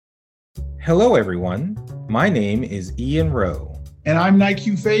Hello, everyone. My name is Ian Rowe. And I'm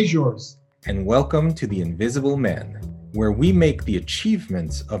Nike Fajors. And welcome to The Invisible Men, where we make the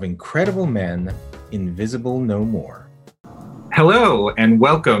achievements of incredible men invisible no more. Hello, and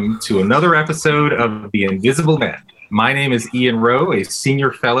welcome to another episode of The Invisible Men. My name is Ian Rowe, a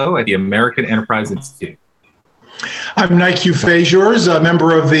senior fellow at the American Enterprise Institute. I'm Nike Fajors, a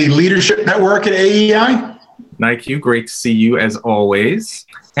member of the Leadership Network at AEI. Nike, great to see you as always.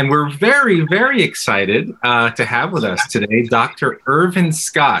 And we're very, very excited to have with us today Dr. Irvin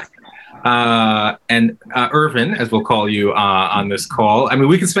Scott. And Irvin, as we'll call you on this call. I mean,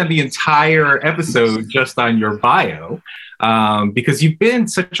 we could spend the entire episode just on your bio because you've been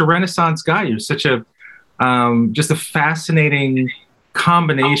such a Renaissance guy. You're such a just a fascinating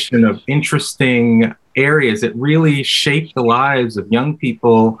combination of interesting areas that really shape the lives of young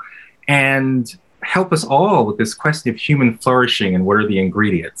people and help us all with this question of human flourishing and what are the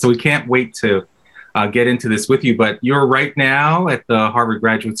ingredients. So we can't wait to get into this with you, but you're right now at the Harvard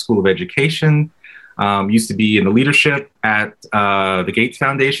Graduate School of Education, used to be in the leadership at the Gates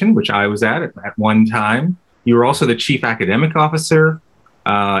Foundation, which I was at one time. You were also the chief academic officer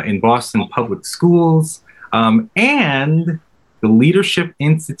in Boston Public Schools and the Leadership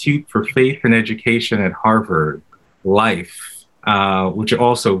Institute for Faith and Education at Harvard, Life, which are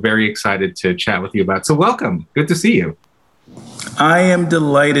also very excited to chat with you about. So welcome. Good to see you. I am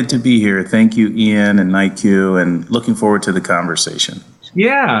delighted to be here. Thank you, Ian and Nike, and looking forward to the conversation.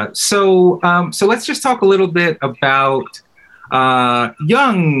 Yeah. So let's just talk a little bit about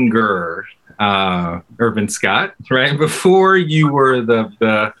younger Irvin Scott, right? Before you were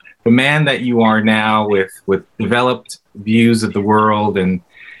the man that you are now with developed views of the world and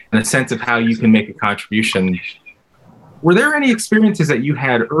a sense of how you can make a contribution. Were there any experiences that you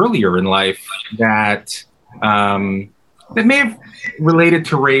had earlier in life that may have related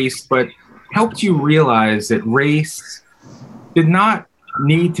to race, but helped you realize that race did not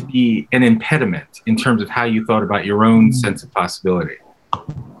need to be an impediment in terms of how you thought about your own sense of possibility?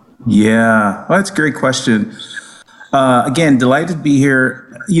 Yeah, well, that's a great question. Again, delighted to be here.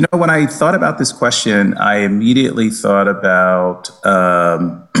 You know, when I thought about this question, I immediately thought about,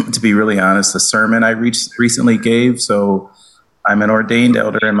 to be really honest, the sermon I recently gave. So I'm an ordained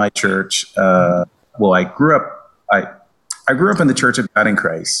elder in my church. Well, I grew up in the Church of God in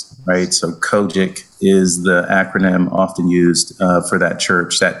Christ, right? So COGIC is the acronym often used for that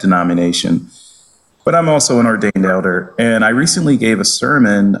church, that denomination. But I'm also an ordained elder. And I recently gave a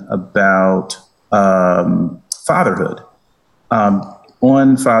sermon about fatherhood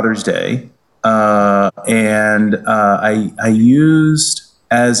on Father's Day. And I used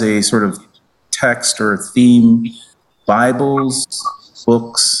as a sort of text or theme Bibles,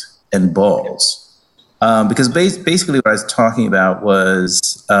 books, and balls. Because basically what I was talking about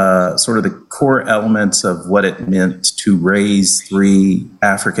was sort of the core elements of what it meant to raise three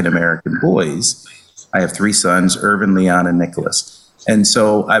African-American boys. I have three sons, Irvin, Leon, and Nicholas. And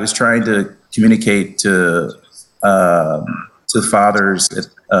so I was trying to communicate to fathers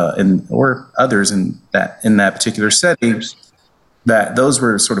or others in that particular setting that those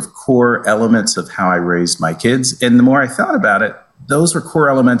were sort of core elements of how I raised my kids. And the more I thought about it, those were core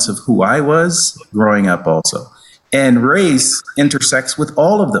elements of who I was growing up also. And race intersects with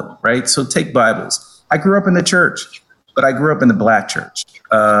all of them, right? So take Bibles. I grew up in the church, but I grew up in the Black church.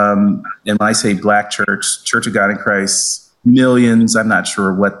 And when I say Black church, Church of God in Christ, millions. I'm not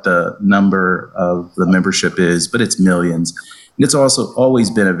sure what the number of the membership is, but it's millions. And it's also always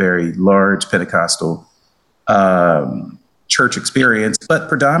been a very large Pentecostal church experience, but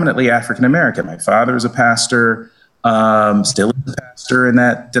predominantly African-American. My father is a pastor, still is a pastor in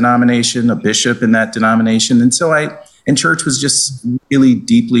that denomination, a bishop in that denomination. And so and church was just really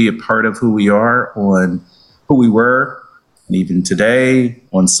deeply a part of who we are, on who we were, and even today,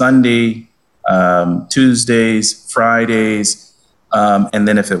 on Sunday, Tuesdays, Fridays, and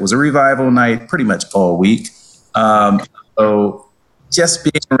then if it was a revival night, pretty much all week. So just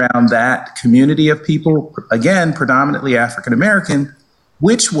being around that community of people, again, predominantly African-American,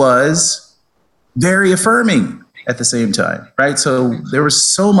 which was very affirming at the same time, right? So there was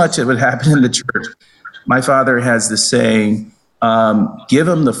so much that would happen in the church. My father has this saying, give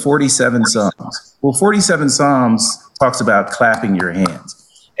them the 47 Psalms. Well, 47 Psalms talks about clapping your hands.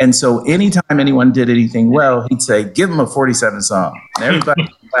 And so anytime anyone did anything well, he'd say, give them a 47 Psalm. And everybody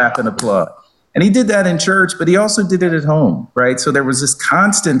would clap and applaud. And he did that in church, but he also did it at home, right? So there was this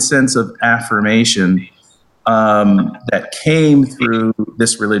constant sense of affirmation that came through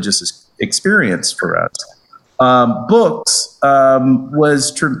this religious experience for us. Books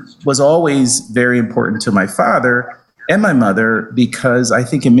was always very important to my father. and my mother, because I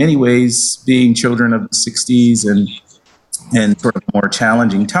think in many ways, being children of the 60s and sort of a more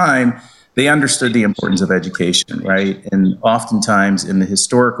challenging time, they understood the importance of education, right? And oftentimes in the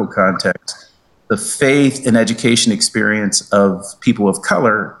historical context, the faith and education experience of people of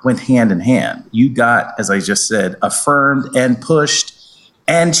color went hand in hand. You got, as I just said, affirmed and pushed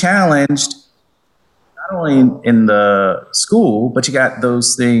and challenged, not only in the school, but you got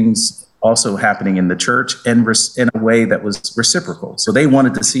those things also happening in the church and in a way that was reciprocal. So they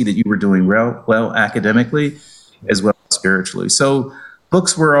wanted to see that you were doing well academically as well as spiritually. So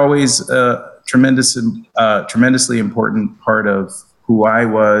books were always a tremendously important part of who I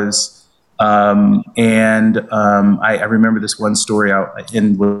was. I remember this one story. I'll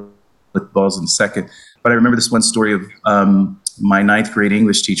end with balls in a second, but I remember this one story of my ninth grade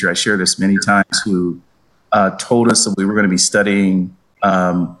English teacher. I share this many times, who told us that we were going to be studying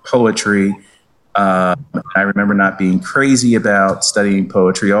poetry. I remember not being crazy about studying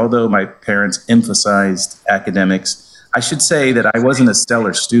poetry, although my parents emphasized academics. I should say that I wasn't a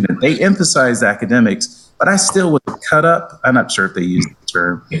stellar student. They emphasized academics, but I still was cut up. I'm not sure if they used the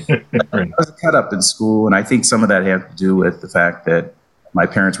term. I was cut up in school, and I think some of that had to do with the fact that my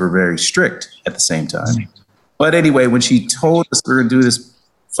parents were very strict at the same time. But anyway, when she told us we were going to do this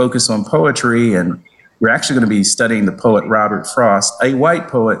focus on poetry, and we're actually going to be studying the poet Robert Frost, a white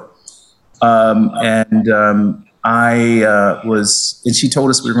poet, and she told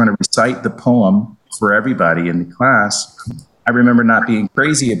us we were going to recite the poem for everybody in the class. I remember not being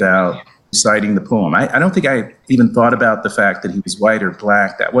crazy about reciting the poem. I don't think I even thought about the fact that he was white or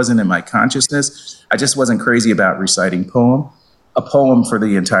black. That wasn't in my consciousness. I just wasn't crazy about reciting a poem for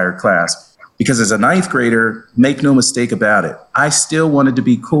the entire class. Because as a ninth grader, make no mistake about it, I still wanted to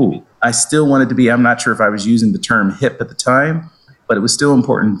be cool. I still wanted to be, I'm not sure if I was using the term hip at the time, but it was still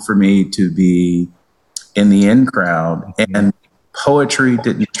important for me to be in the in crowd. And poetry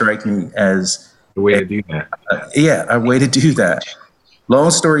didn't strike me as the way to do that. A way to do that.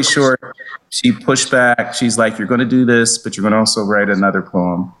 Long story short, she pushed back. She's like, you're going to do this, but you're going to also write another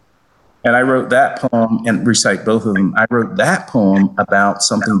poem. And I wrote that poem and recite both of them. I wrote that poem about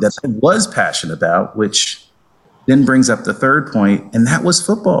something that I was passionate about, which then brings up the third point, and that was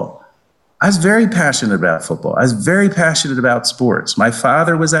football. I was very passionate about football. I was very passionate about sports. My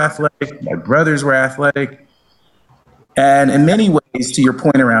father was athletic. My brothers were athletic. And in many ways, to your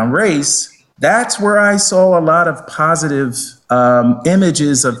point around race, that's where I saw a lot of positive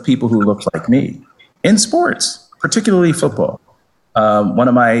images of people who looked like me in sports, particularly football. One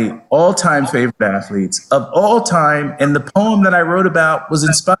of my all-time favorite athletes of all time, and the poem that I wrote about was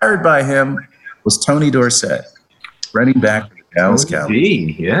inspired by him, was Tony Dorsett, running back for the Dallas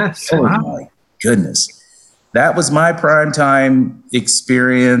Cowboys. Yes. Oh, wow. My goodness. That was my primetime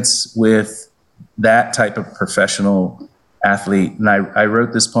experience with that type of professional athlete. And I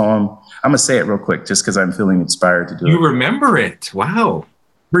wrote this poem. I'm going to say it real quick just because I'm feeling inspired to do it. You remember it. Wow.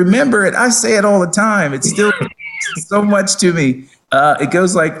 Remember it. I say it all the time. It's still so much to me. It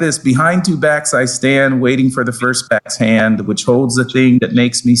goes like this. Behind two backs I stand, waiting for the first back's hand, which holds the thing that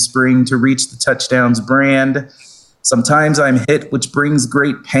makes me spring to reach the touchdown's brand. Sometimes I'm hit, which brings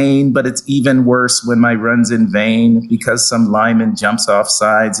great pain, but it's even worse when my run's in vain because some lineman jumps off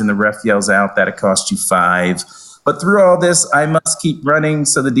sides and the ref yells out that it cost you 5. But through all this, I must keep running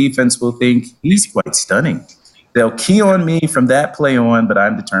so the defense will think he's quite stunning. They'll key on me from that play on, but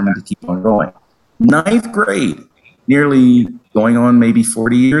I'm determined to keep on going. Ninth grade, nearly going on maybe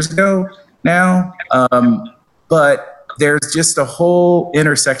 40 years ago now. But there's just a whole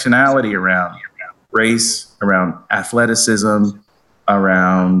intersectionality around race, around athleticism,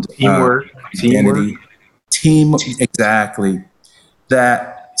 around teamwork, identity, exactly.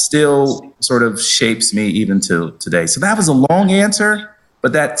 That still sort of shapes me even till today. So that was a long answer,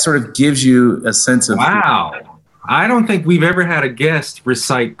 but that sort of gives you a sense of wow. I don't think we've ever had a guest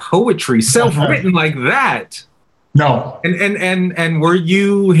recite poetry self-written like that. No. And were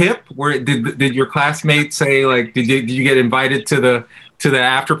you hip? Did your classmates say, like, did you get invited to the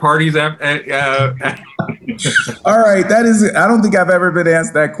after parties? All right, I don't think I've ever been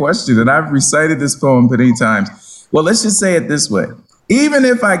asked that question, and I've recited this poem many times. Well, let's just say it this way. Even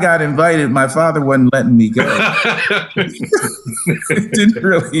if I got invited, my father wasn't letting me go. It didn't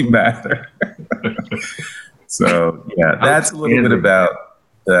really matter. So, yeah, that's a little bit about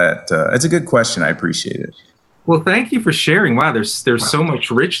that. It's a good question. I appreciate it. Well, thank you for sharing. Wow, there's so much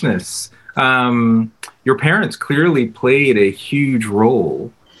richness. Your parents clearly played a huge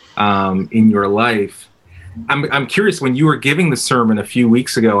role in your life. I'm curious, when you were giving the sermon a few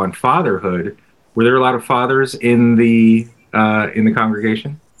weeks ago on fatherhood, were there a lot of fathers in the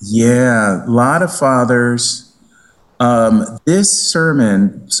congregation? Yeah, a lot of fathers. This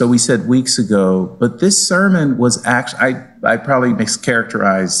sermon, so we said weeks ago, but this sermon was actually, I probably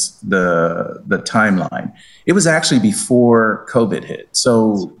mischaracterized the timeline. It was actually before COVID hit.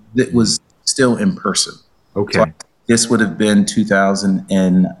 So it was still in person. Okay. So this would have been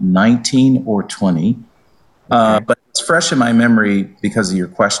 2019 or 20. But it's fresh in my memory because of your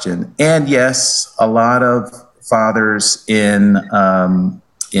question. And yes, a lot of fathers in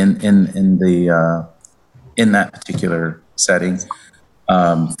that particular setting,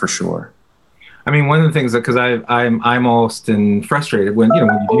 for sure. I mean, one of the things that, because I'm often frustrated when you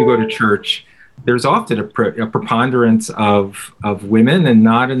do go to church, there's often a preponderance of women and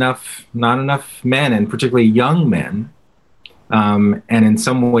not enough men, and particularly young men. And in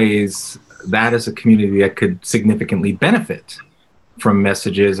some ways, that is a community that could significantly benefit from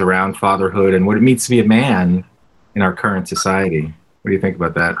messages around fatherhood and what it means to be a man in our current society. What do you think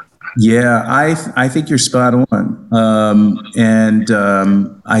about that? Yeah, I think you're spot on.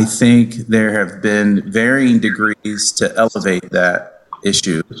 I think there have been varying degrees to elevate that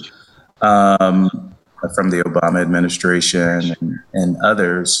issue from the Obama administration and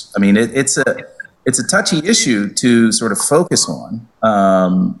others. I mean, it's a touchy issue to sort of focus on,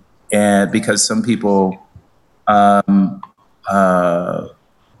 and because some people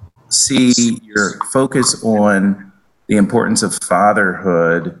see your focus on the importance of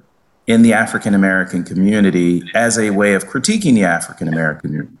fatherhood in the African American community as a way of critiquing the African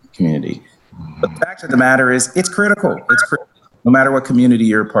American community. But the fact of the matter is, it's critical. It's critical. No matter what community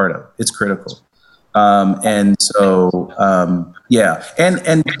you're a part of, it's critical. And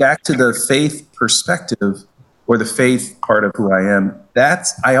back to the faith perspective, or the faith part of who I am,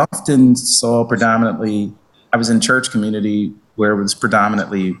 I often saw predominantly, I was in church community where it was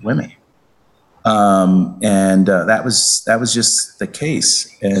predominantly women. That was just the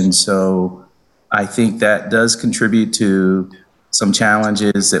case. And so I think that does contribute to some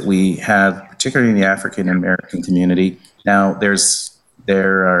challenges that we have, particularly in the African American community. Now, there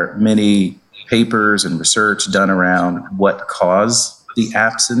are many papers and research done around what caused the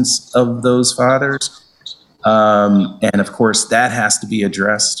absence of those fathers. And of course, that has to be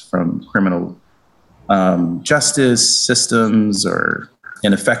addressed from criminal justice systems or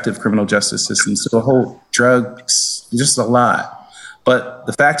ineffective criminal justice systems to the whole drugs, just a lot. But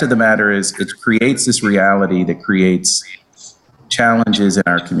the fact of the matter is, it creates this reality that creates challenges in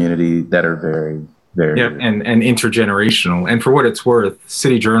our community that are very, very and intergenerational. And for what it's worth,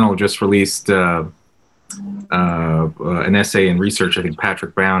 City Journal just released an essay and research, I think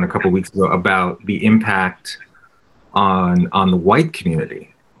Patrick Brown a couple of weeks ago, about the impact on the white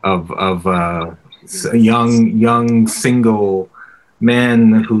community of young single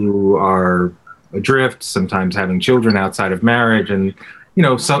men who are adrift, sometimes having children outside of marriage, and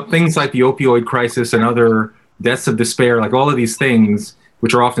some things like the opioid crisis and other deaths of despair, like all of these things,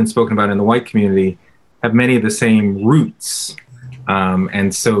 which are often spoken about in the white community, have many of the same roots.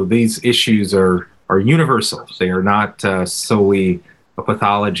 And so these issues are universal. They are not solely a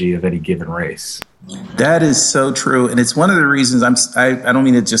pathology of any given race. That is so true. And it's one of the reasons I don't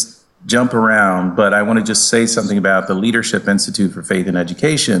mean to just jump around, but I want to just say something about the Leadership Institute for Faith and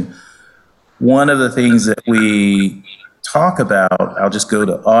Education. One of the things that we talk about, I'll just go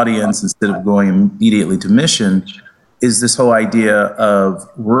to audience instead of going immediately to mission, is this whole idea of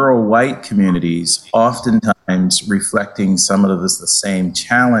rural white communities oftentimes reflecting some of the same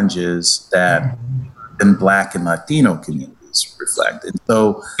challenges that in Black and Latino communities reflect. And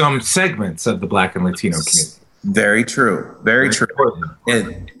so some segments of the Black and Latino community. Very true. Very true.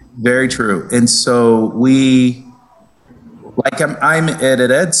 Very true. And so I'm at an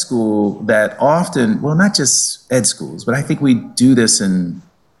ed school that often, well, not just ed schools, but I think we do this in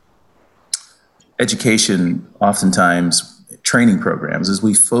education, oftentimes training programs, is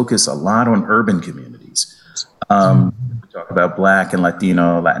we focus a lot on urban communities. We talk about Black and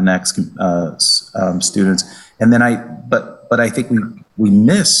Latino, Latinx students, and then but I think we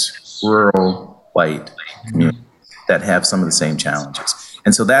miss rural white communities that have some of the same challenges.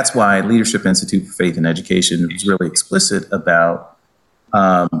 And so that's why Leadership Institute for Faith and Education is really explicit about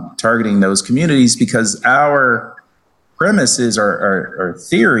targeting those communities, because our premise is, our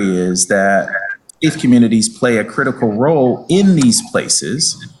theory is that faith communities play a critical role in these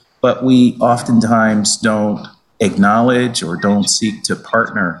places, but we oftentimes don't acknowledge or don't seek to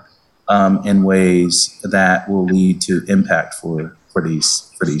partner in ways that will lead to impact for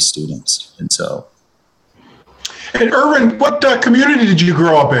these students. And so. And Irvin, what community did you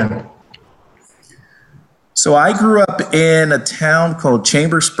grow up in? So I grew up in a town called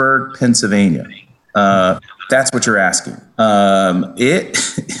Chambersburg, Pennsylvania. That's what you're asking.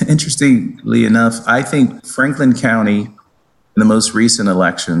 Interestingly enough, I think Franklin County in the most recent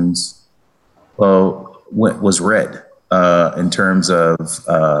elections, was red in terms of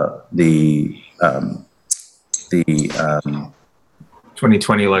the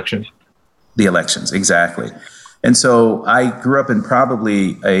 2020 election. The elections, exactly. And so I grew up in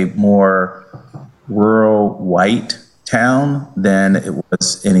probably a more rural white town than it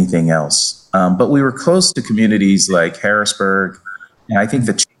was anything else. But we were close to communities like Harrisburg. And I think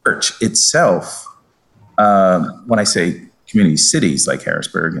the church itself, when I say community cities like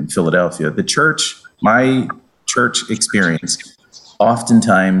Harrisburg and Philadelphia, the church, my church experience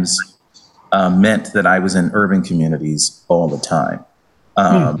oftentimes meant that I was in urban communities all the time.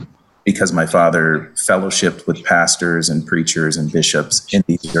 Because my father fellowshipped with pastors and preachers and bishops in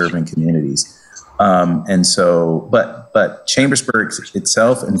these urban communities. And so, but Chambersburg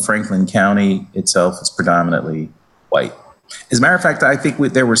itself and Franklin County itself is predominantly white. As a matter of fact, I think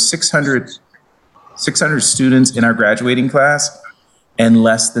there were 600 students in our graduating class and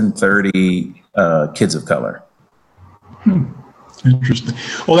less than 30 kids of color. Interesting.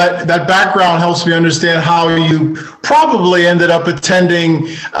 Well, that background helps me understand how you probably ended up attending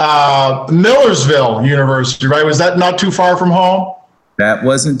Millersville University, right? Was that not too far from home? That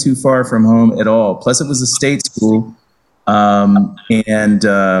wasn't too far from home at all. Plus, it was a state school. My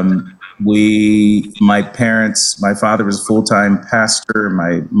father was a full-time pastor.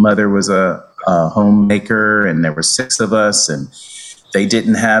 My mother was a homemaker, and there were 6 of us, and they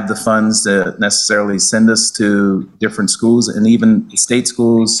didn't have the funds to necessarily send us to different schools, and even state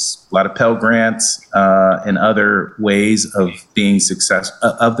schools, a lot of Pell Grants, and other ways of being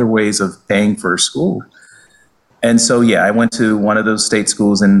other ways of paying for school. And so, yeah, I went to one of those state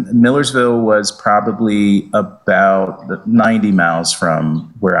schools, and Millersville was probably about 90 miles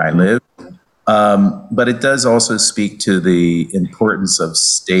from where I live. But it does also speak to the importance of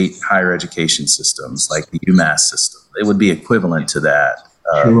state higher education systems like the UMass system. It would be equivalent to that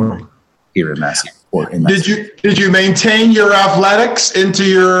here in Massachusetts. Did you maintain your athletics into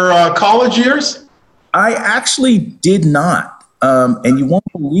your college years? I actually did not, and you won't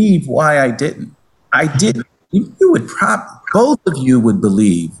believe why I didn't. I didn't. Both of you would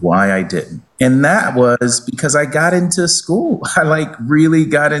believe why I didn't. And that was because I got into school. I really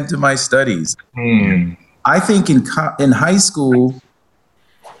got into my studies. I think in high school,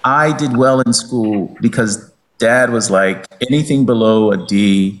 I did well in school because Dad was like, anything below a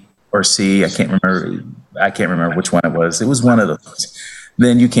D or C, I can't remember which one it was. It was one of those.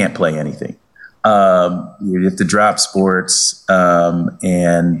 Then you can't play anything. You have to drop sports,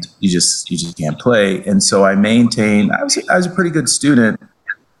 and you just can't play. And so I maintained. I was a pretty good student,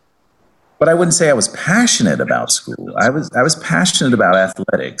 but I wouldn't say I was passionate about school. I was passionate about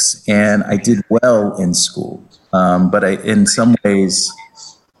athletics, and I did well in school. But in some ways,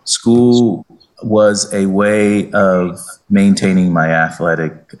 school was a way of maintaining my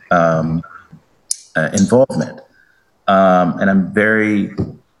athletic involvement, and I'm very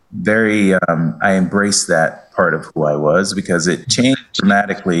I embraced that part of who I was because it changed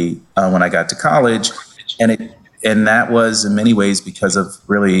dramatically when I got to college, and that was in many ways because of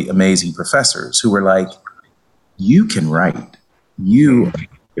really amazing professors who were like, "You can write, you are a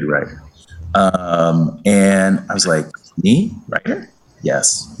good writer," and I was like, "Me, writer?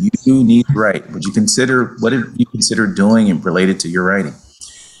 Yes, you need to write. What did you consider doing and related to your writing?"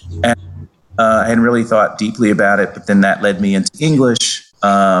 And I hadn't really thought deeply about it, but then that led me into English.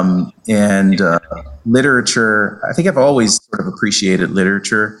 And literature. I think I've always sort of appreciated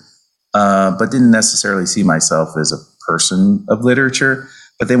literature, but didn't necessarily see myself as a person of literature.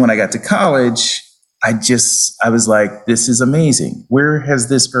 But then when I got to college, I was like, this is amazing. Where has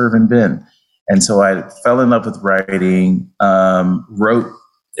this Irvin been? And so I fell in love with writing, wrote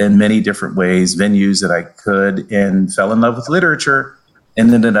in many different ways, venues that I could, and fell in love with literature,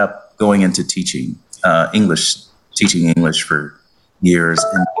 and ended up going into teaching English for years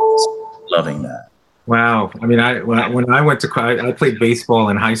and loving that. Wow. I mean, when I went to college, I played baseball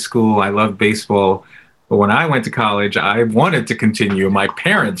in high school. I loved baseball. But when I went to college, I wanted to continue. My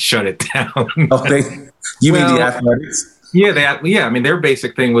parents shut it down. You mean the athletics? Yeah. I mean, their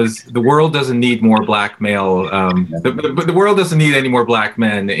basic thing was the world doesn't need more black male. The world doesn't need any more black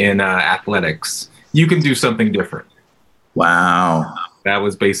men in athletics. You can do something different. Wow. That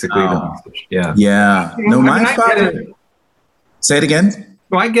was basically the message. Yeah. Yeah. No, my father. Say it again.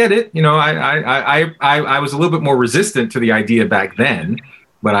 Well, I get it. I was a little bit more resistant to the idea back then,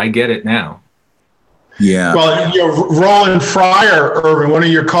 but I get it now. Yeah. Well, Roland Fryer, Irvin, one of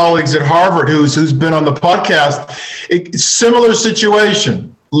your colleagues at Harvard, who's been on the podcast, similar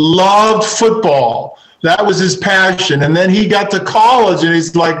situation. loved football. That was his passion. And then he got to college and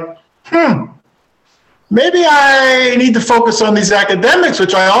he's like, maybe I need to focus on these academics,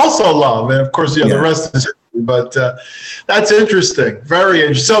 which I also love. And of course, the rest is history. But that's interesting. Very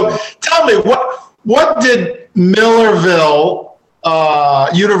interesting. So tell me, what did Millerville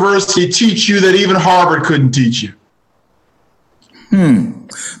University teach you that even Harvard couldn't teach you?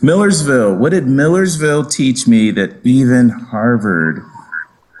 Millersville. What did Millersville teach me that even Harvard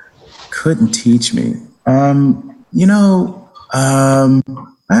couldn't teach me?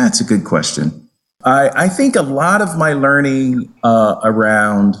 That's a good question. I think a lot of my learning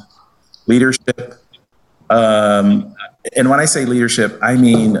around leadership, and when I say leadership, I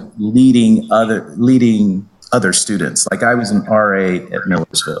mean leading other students. Like I was an RA at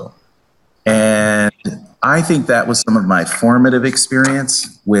Millersville, and I think that was some of my formative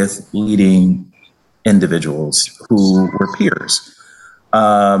experience with leading individuals who were peers.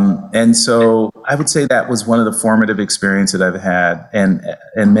 And so I would say that was one of the formative experiences that I've had. And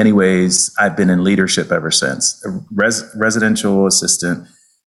in many ways, I've been in leadership ever since. A residential assistant,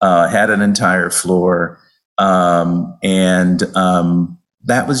 had an entire floor. That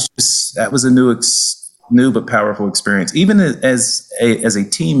was a new but powerful experience. Even as a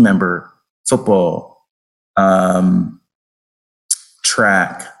team member, football,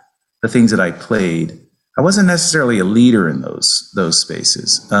 track, the things that I played, I wasn't necessarily a leader in those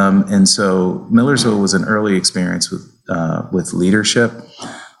spaces. And so Millersville was an early experience with leadership.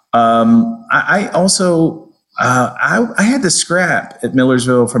 I also had to scrap at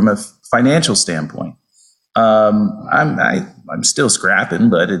Millersville from a financial standpoint. I'm still scrapping,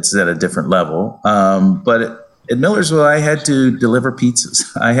 but it's at a different level. But at Millersville, I had to deliver pizzas.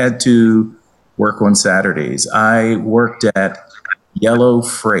 I had to work on Saturdays. I worked at Yellow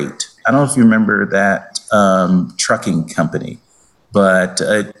Freight. I don't know if you remember that trucking company, but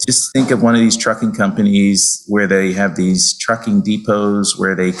just think of one of these trucking companies where they have these trucking depots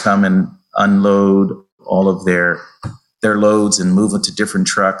where they come and unload all of their loads and move it to different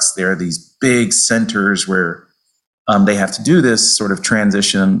trucks. There are these big centers where they have to do this sort of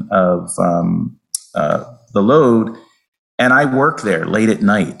transition of the load. And I work there late at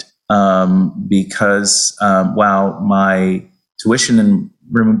night because while my tuition and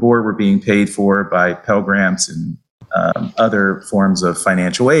room and board were being paid for by Pell Grants and other forms of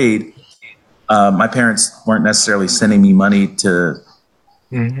financial aid, my parents weren't necessarily sending me money to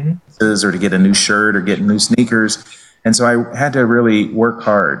or to get a new shirt or get new sneakers. And so I had to really work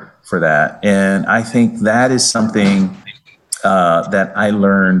hard for that. And I think that is something that I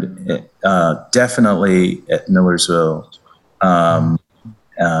learned definitely at Millersville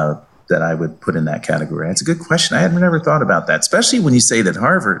that I would put in that category. That's a good question. I had never thought about that, especially when you say that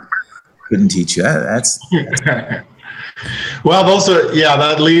Harvard couldn't teach you. That's well,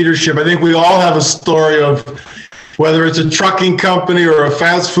 that leadership. I think we all have a story of whether it's a trucking company or a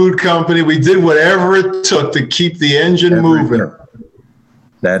fast food company, we did whatever it took to keep the engine moving.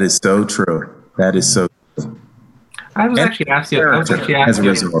 That is so true. That is so true. I was actually asked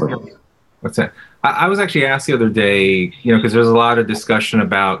what's that? I was actually asked the other day, because there's a lot of discussion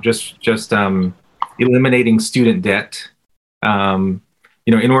about just eliminating student debt, in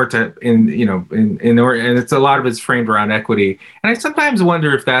order to, in order, and it's a lot of it's framed around equity. And I sometimes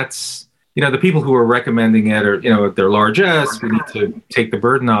wonder if that's, the people who are recommending it are, if they're largesse, we need to take the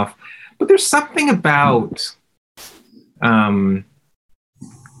burden off. But there's something about having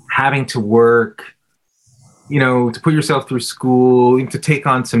to work, to put yourself through school, to take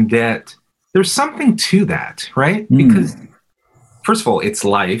on some debt. There's something to that, right? Because first of all, it's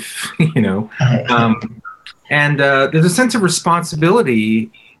life, and there's a sense of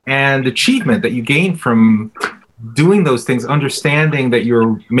responsibility and achievement that you gain from doing those things, understanding that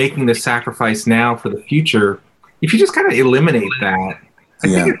you're making the sacrifice now for the future. If you just kind of eliminate that, I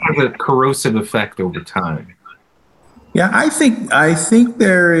think it has a corrosive effect over time. Yeah, I think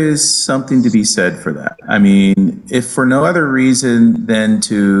there is something to be said for that. I mean, if for no other reason than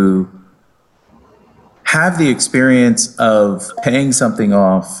to have the experience of paying something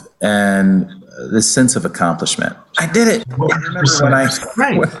off and the sense of accomplishment. I did it. I remember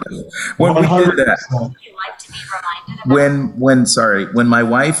when we did that. When my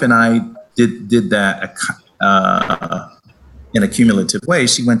wife and I did that in a cumulative way.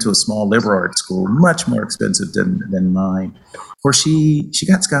 She went to a small liberal arts school, much more expensive than mine. Of course, she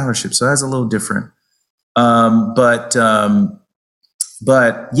got scholarships, so that's a little different.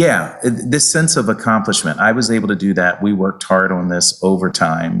 But yeah, this sense of accomplishment, I was able to do that. We worked hard on this over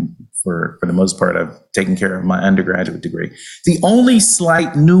time. For the most part, I've taken care of my undergraduate degree. The only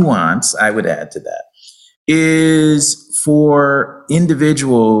slight nuance I would add to that is for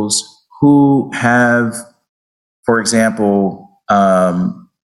individuals who have, for example,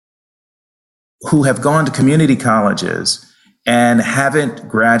 who have gone to community colleges and haven't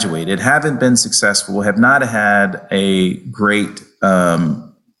graduated, haven't been successful, have not had a great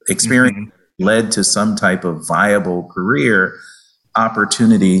experience, led to some type of viable career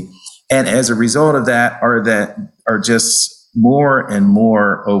opportunity, and as a result of that are just more and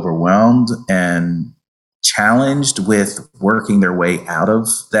more overwhelmed and challenged with working their way out of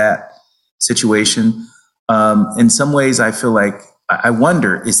that situation. In some ways, I feel like I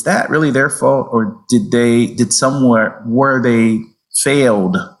wonder, is that really their fault, or were they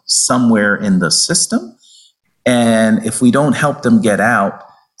failed somewhere in the system? And if we don't help them get out,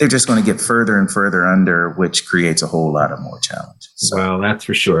 they're just going to get further and further under, which creates a whole lot of more challenges. So. Well, that's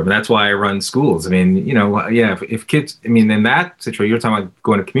for sure. But that's why I run schools. I mean, if kids, in that situation, you're talking about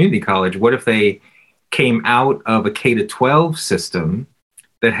going to community college. What if they came out of a K-12 system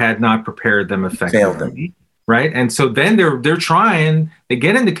that had not prepared them effectively? Right. And so then they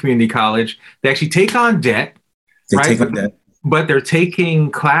get into community college, they actually take on debt, but they're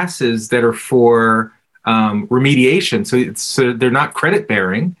taking classes that are for remediation. So they're not credit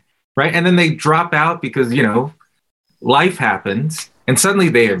bearing. Right. And then they drop out because, life happens and suddenly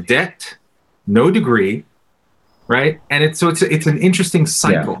they have debt, no degree. Right. And it's an interesting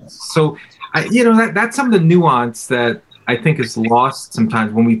cycle. Yeah. So, that's some of the nuance that I think is lost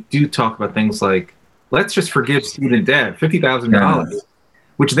sometimes when we do talk about things like, let's just forgive student debt, $50,000,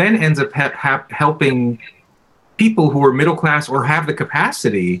 which then ends up helping people who are middle class or have the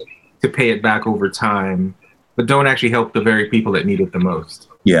capacity to pay it back over time, but don't actually help the very people that need it the most.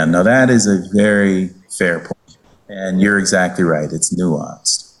 Yeah, no, that is a very fair point. And you're exactly right. It's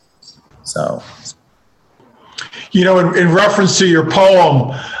nuanced. So, in reference to your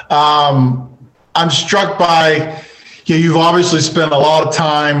poem, I'm struck by, you've obviously spent a lot of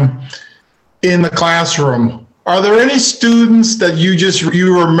time in the classroom. Are there any students that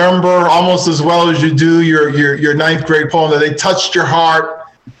you remember almost as well as you do your ninth grade poem, that they touched your heart?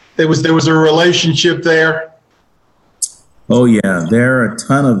 There was a relationship there? Oh yeah, there are a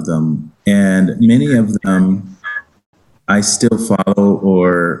ton of them, and many of them I still follow,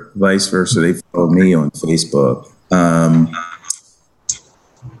 or vice versa, they follow me on Facebook.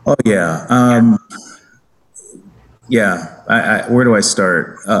 Where do I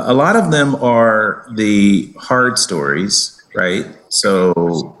start? A lot of them are the hard stories, right?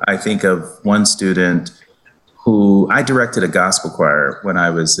 So I think of one student who I directed a gospel choir when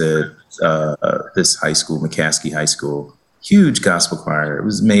I was at this high school, McCaskey High School. Huge gospel choir. It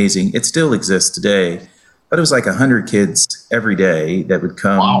was amazing. It still exists today, but it was like 100 kids every day that would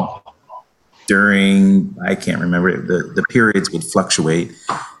come during, I can't remember, the periods would fluctuate.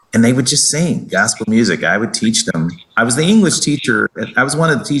 And they would just sing gospel music. I would teach them. I was the English teacher. I was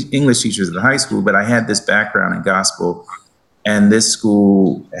one of the English teachers at the high school, but I had this background in gospel. And this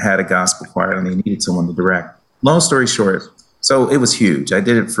school had a gospel choir, and they needed someone to direct. Long story short, so it was huge. I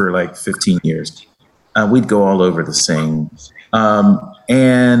did it for like 15 years. We'd go all over to sing.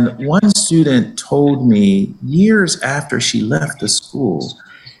 And one student told me years after she left the school,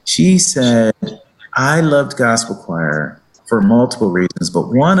 she said, I loved gospel choir for multiple reasons, but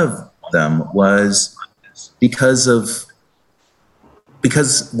one of them was because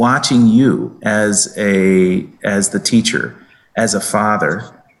watching you as the teacher, as a father,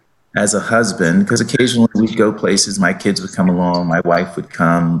 as a husband, because occasionally we'd go places, my kids would come along, my wife would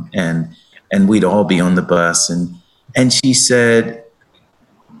come, and we'd all be on the bus. And she said,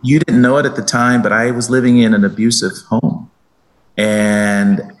 you didn't know it at the time, but I was living in an abusive home.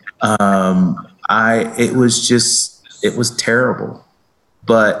 And it was terrible,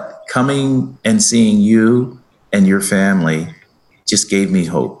 but coming and seeing you and your family just gave me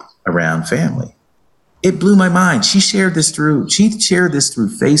hope around family. It blew my mind. She shared this through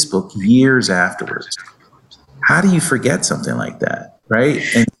Facebook years afterwards. How do you forget something like that, right?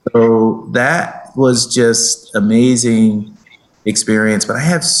 And so that was just amazing experience, but I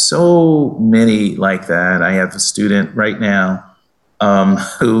have so many like that. I have a student right now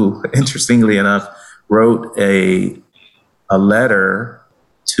who, interestingly enough, wrote a letter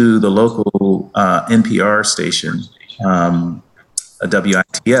to the local NPR station, a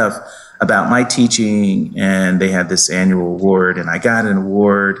WITF, about my teaching, and they had this annual award, and I got an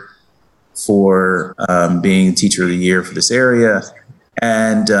award for being Teacher of the Year for this area,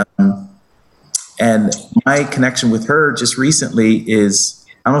 and my connection with her just recently is,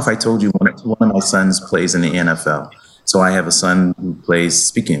 I don't know if I told you, one of my sons plays in the NFL, so I have a son who plays,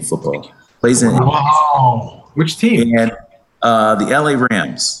 speaking of football, plays in. Wow. Which team? And the LA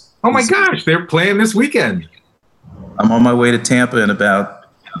Rams. Oh my gosh, they're playing this weekend. I'm on my way to Tampa in about.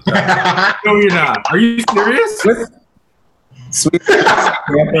 No, you're not. Are you serious? Sweet.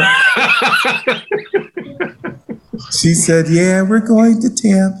 She said, "Yeah, we're going to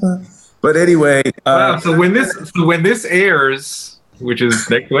Tampa." But anyway, wow. So when this airs, which is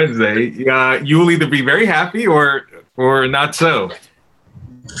next Wednesday, you will either be very happy or not so.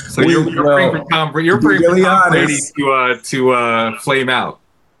 So you're praying for Tom Brady. You're praying for Tom Brady to flame out.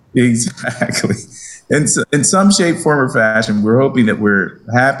 Exactly. In some shape, form, or fashion, we're hoping that we're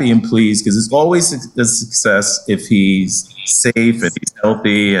happy and pleased, because it's always a success if he's safe and he's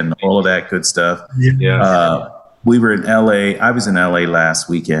healthy and all of that good stuff. Yeah. We were in LA. I was in LA last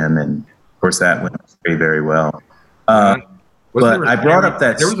weekend, and of course that went very, very well. But I brought up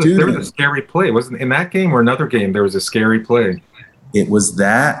that there was a scary play. Wasn't in that game or another game? There was a scary play. It was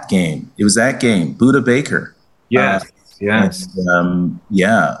that game. Buda Baker. Yes. Yes. And,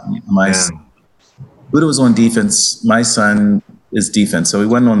 Buda was on defense. My son is defense, so he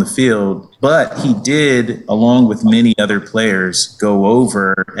wasn't on the field, but he did, along with many other players, go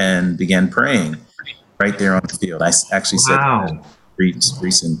over and began praying right there on the field. I actually said that in a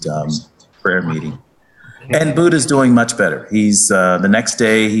recent prayer meeting. And Buda's doing much better. He's the next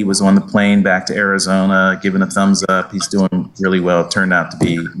day he was on the plane back to Arizona, giving a thumbs up. He's doing really well. It turned out to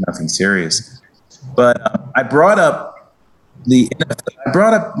be nothing serious. But I brought up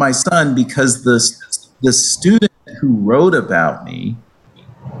my son because the student who wrote about me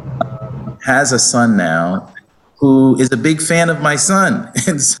has a son now who is a big fan of my son,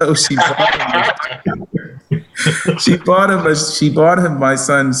 and so she bought him my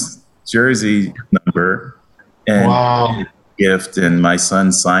son's jersey number and gift, and my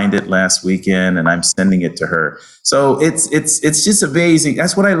son signed it last weekend, and I'm sending it to her. So it's just amazing.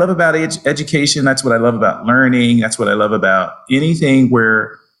 That's what I love about education. That's what I love about learning. That's what I love about anything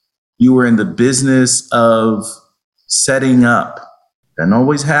where you are in the business of setting up. Doesn't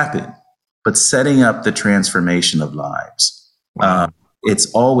always happen, but setting up the transformation of lives. Wow.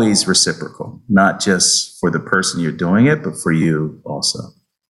 It's always reciprocal, not just for the person you're doing it, but for you also.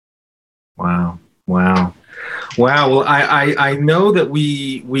 Wow. Well, I know that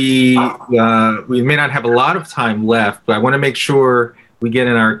we may not have a lot of time left, but I want to make sure we get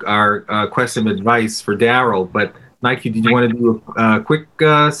in our question of advice for Daryl. But Nike, did you want to do a quick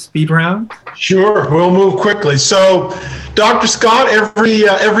speed round? Sure, we'll move quickly. So, Dr. Scott,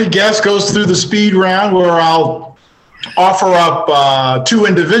 every guest goes through the speed round where I'll offer up two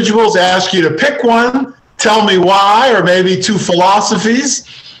individuals, ask you to pick one, tell me why, or maybe two philosophies.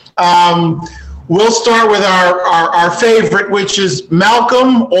 We'll start with our favorite, which is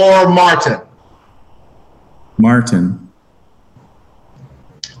Malcolm or Martin. Martin.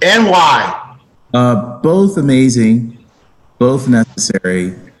 And why? Both amazing, both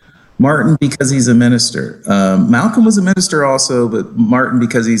necessary. Martin, because he's a minister. Malcolm was a minister also, but Martin,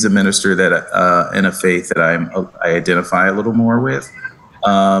 because he's a minister that in a faith that I identify a little more with.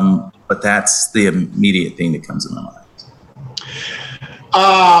 But that's the immediate thing that comes in my mind.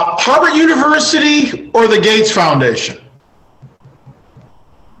 Harvard University or the Gates Foundation?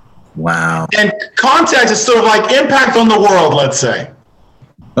 Wow. And context is sort of like impact on the world, let's say.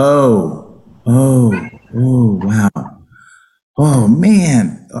 Oh, wow. Oh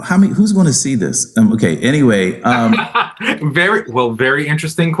man, who's going to see this? Okay. Anyway, very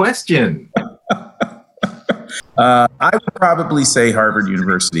interesting question. I would probably say Harvard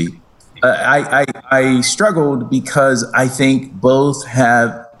University. I struggled because I think both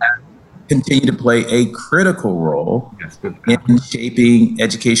have continued to play a critical role in shaping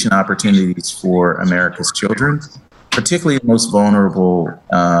education opportunities for America's children, particularly the most vulnerable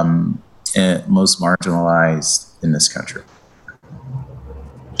and most marginalized in this country.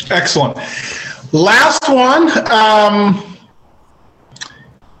 Excellent. Last one,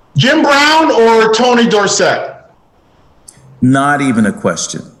 Jim Brown or Tony Dorsett? Not even a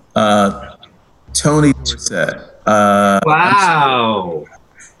question. Tony Dorsett. Wow.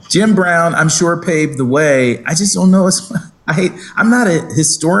 Jim Brown, I'm sure, paved the way. I just don't know. I'm not a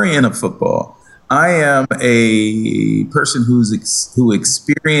historian of football. I am a person who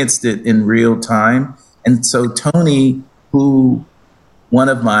experienced it in real time. And so Tony, who one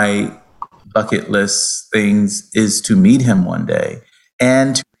of my bucket list things is to meet him one day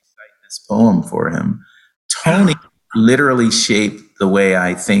and to recite this poem for him. Tony literally shaped the way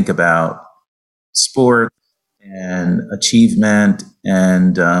I think about sport and achievement,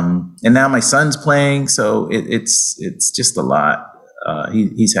 and now my son's playing, so it's just a lot.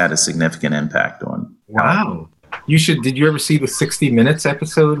 He's had a significant impact on. Wow. Did you ever see the 60 Minutes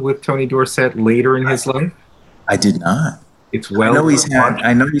episode with Tony Dorsett later in his life? I did not. It's well. I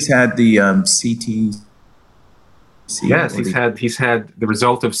know he's had the CT Yes, he's had the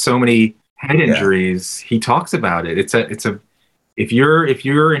result of so many head injuries. He talks about it. If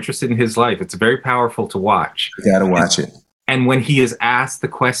you're interested in his life, it's very powerful to watch. You gotta watch it. And when he is asked the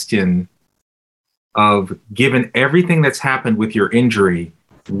question of, given everything that's happened with your injury,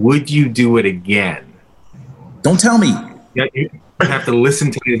 would you do it again? Don't tell me. Yeah, you have to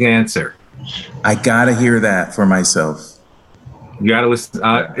listen to his answer. I gotta hear that for myself. You gotta listen.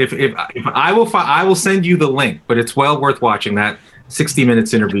 If I will send you the link, but it's well worth watching that 60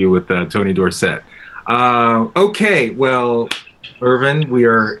 Minutes interview with Tony Dorsett. Okay, well, Irvin, we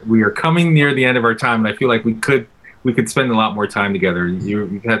are coming near the end of our time, and I feel like we could spend a lot more time together.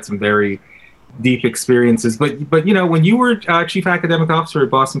 You've had some very deep experiences, but when you were chief academic officer at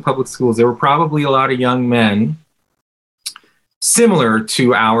Boston Public Schools, there were probably a lot of young men similar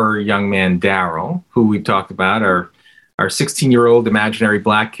to our young man Daryl, who we've talked about, our 16-year-old imaginary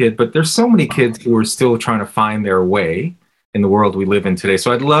black kid. But there's so many kids who are still trying to find their way in the world we live in today.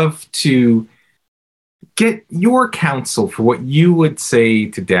 So I'd love to get your counsel for what you would say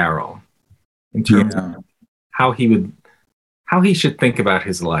to Daryl in terms of how he should think about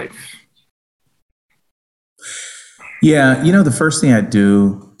his life. Yeah, the first thing I'd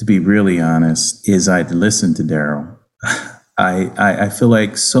do, to be really honest, is I'd listen to Daryl. I feel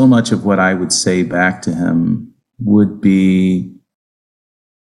like so much of what I would say back to him would be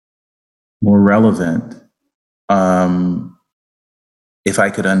more relevant if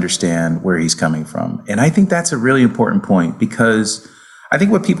I could understand where he's coming from. And I think that's a really important point, because I think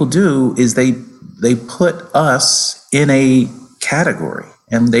what people do is they put us in a category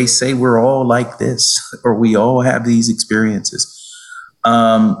and they say we're all like this, or we all have these experiences.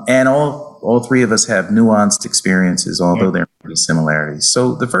 And all three of us have nuanced experiences, although there are many similarities.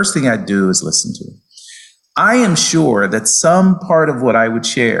 So the first thing I'd do is listen to him. I am sure that some part of what I would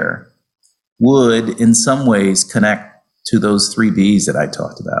share would in some ways connect to those 3 B's that I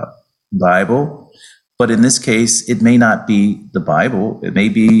talked about. Bible, but in this case, it may not be the Bible. It may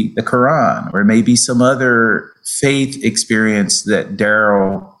be the Quran, or it may be some other faith experience that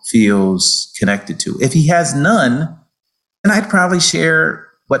Daryl feels connected to. If he has none, then I'd probably share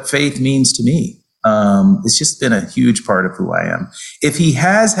what faith means to me. It's just been a huge part of who I am. If he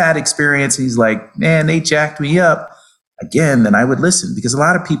has had experience, he's like, man, they jacked me up again, then I would listen, because a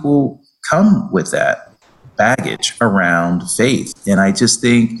lot of people come with that baggage around faith. And I just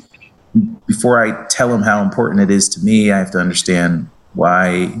think before I tell him how important it is to me, I have to understand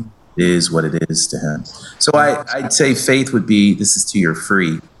why it is what it is to him. So I'd say faith would be, this is to your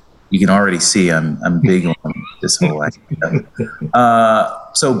free. You can already see I'm big on this whole idea.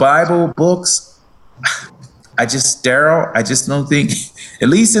 So Bible, books, I just don't think, at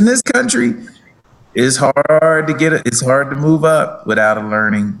least in this country, it's hard to get it. It's hard to move up without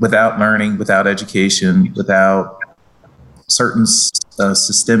education, without certain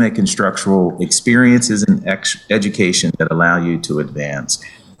systemic and structural experiences and education that allow you to advance.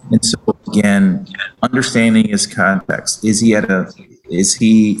 And so again, understanding his context. Is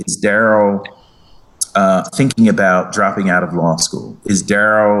Daryl thinking about dropping out of law school? Is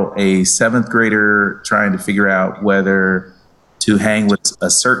Daryl a 7th grader trying to figure out whether to hang with a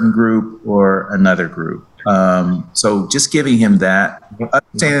certain group or another group? So just giving him that,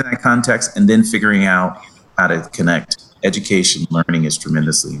 understanding that context, and then figuring out how to connect. Education, learning is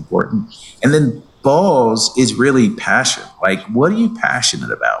tremendously important. And then balls is really passion. Like, what are you passionate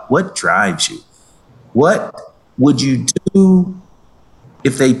about? What drives you? What would you do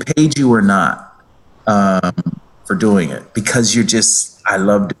if they paid you or not for doing it? Because I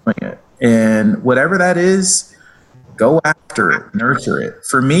love doing it. And whatever that is, go after it, nurture it.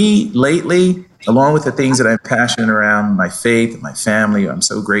 For me, lately, along with the things that I'm passionate around, my faith, my family, I'm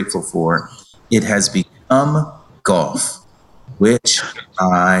so grateful for, it has become golf, which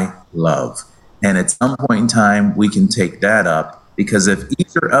I love. And at some point in time, we can take that up, because if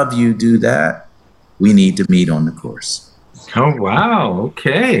either of you do that, we need to meet on the course. Oh, wow.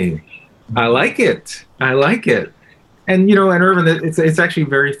 Okay. I like it. And, and Irvin, it's actually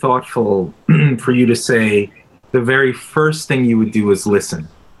very thoughtful for you to say the very first thing you would do is listen,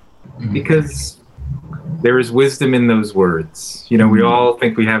 because there is wisdom in those words. We all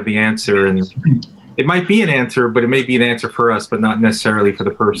think we have the answer, and it might be an answer, but it may be an answer for us, but not necessarily for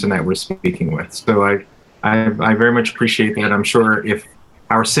the person that we're speaking with. So I very much appreciate that. I'm sure if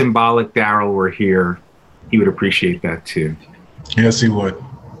our symbolic Daryl were here, he would appreciate that too. Yes, he would.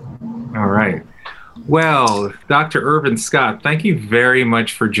 All right. Well, Dr. Irvin Scott, thank you very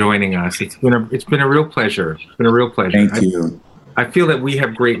much for joining us. It's been a real pleasure. Thank you. I feel that we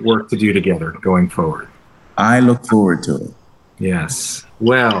have great work to do together going forward. I look forward to it. Yes.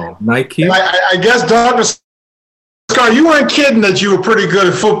 Well, Nike. I guess, Dr. Scott, you weren't kidding that you were pretty good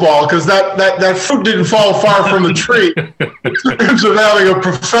at football, because that fruit didn't fall far from the tree in terms of having a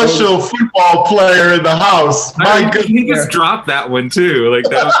professional football player in the house. My goodness. He just dropped that one too. Like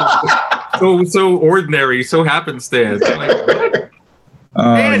that was so ordinary, so happenstance. Like, what?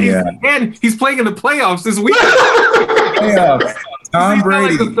 And he's playing in the playoffs this week. Tom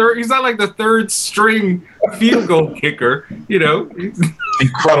Brady. He's not like the third string field goal kicker, you know.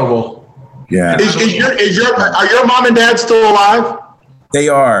 Incredible. Yeah. Are your mom and dad still alive? They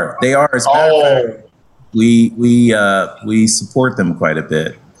are. As we support them quite a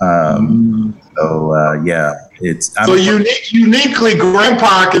bit. Uniquely,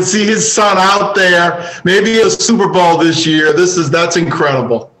 Grandpa can see his son out there, maybe a Super Bowl this year. That's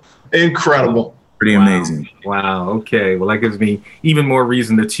incredible. Incredible. Pretty amazing. Wow. Okay. Well, that gives me even more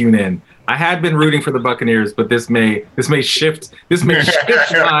reason to tune in. I had been rooting for the Buccaneers, but this may shift my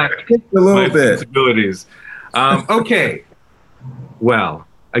sensibilities. Okay. Well,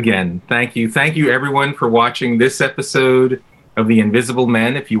 again, thank you everyone for watching this episode of The Invisible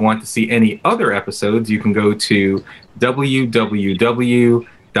Men. If you want to see any other episodes, you can go to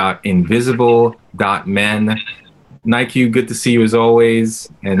www.invisible.men. Nike, good to see you as always.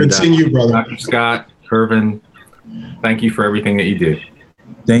 And good seeing you, brother. Dr. Scott, Irvin, thank you for everything that you do.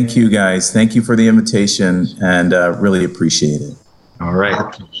 Thank you, guys. Thank you for the invitation, and really appreciate it. All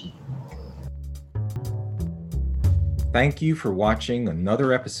right. Thank you for watching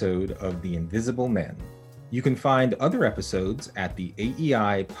another episode of The Invisible Men. You can find other episodes at the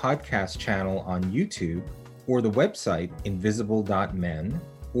AEI podcast channel on YouTube or the website invisible.men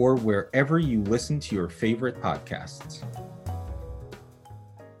or wherever you listen to your favorite podcasts.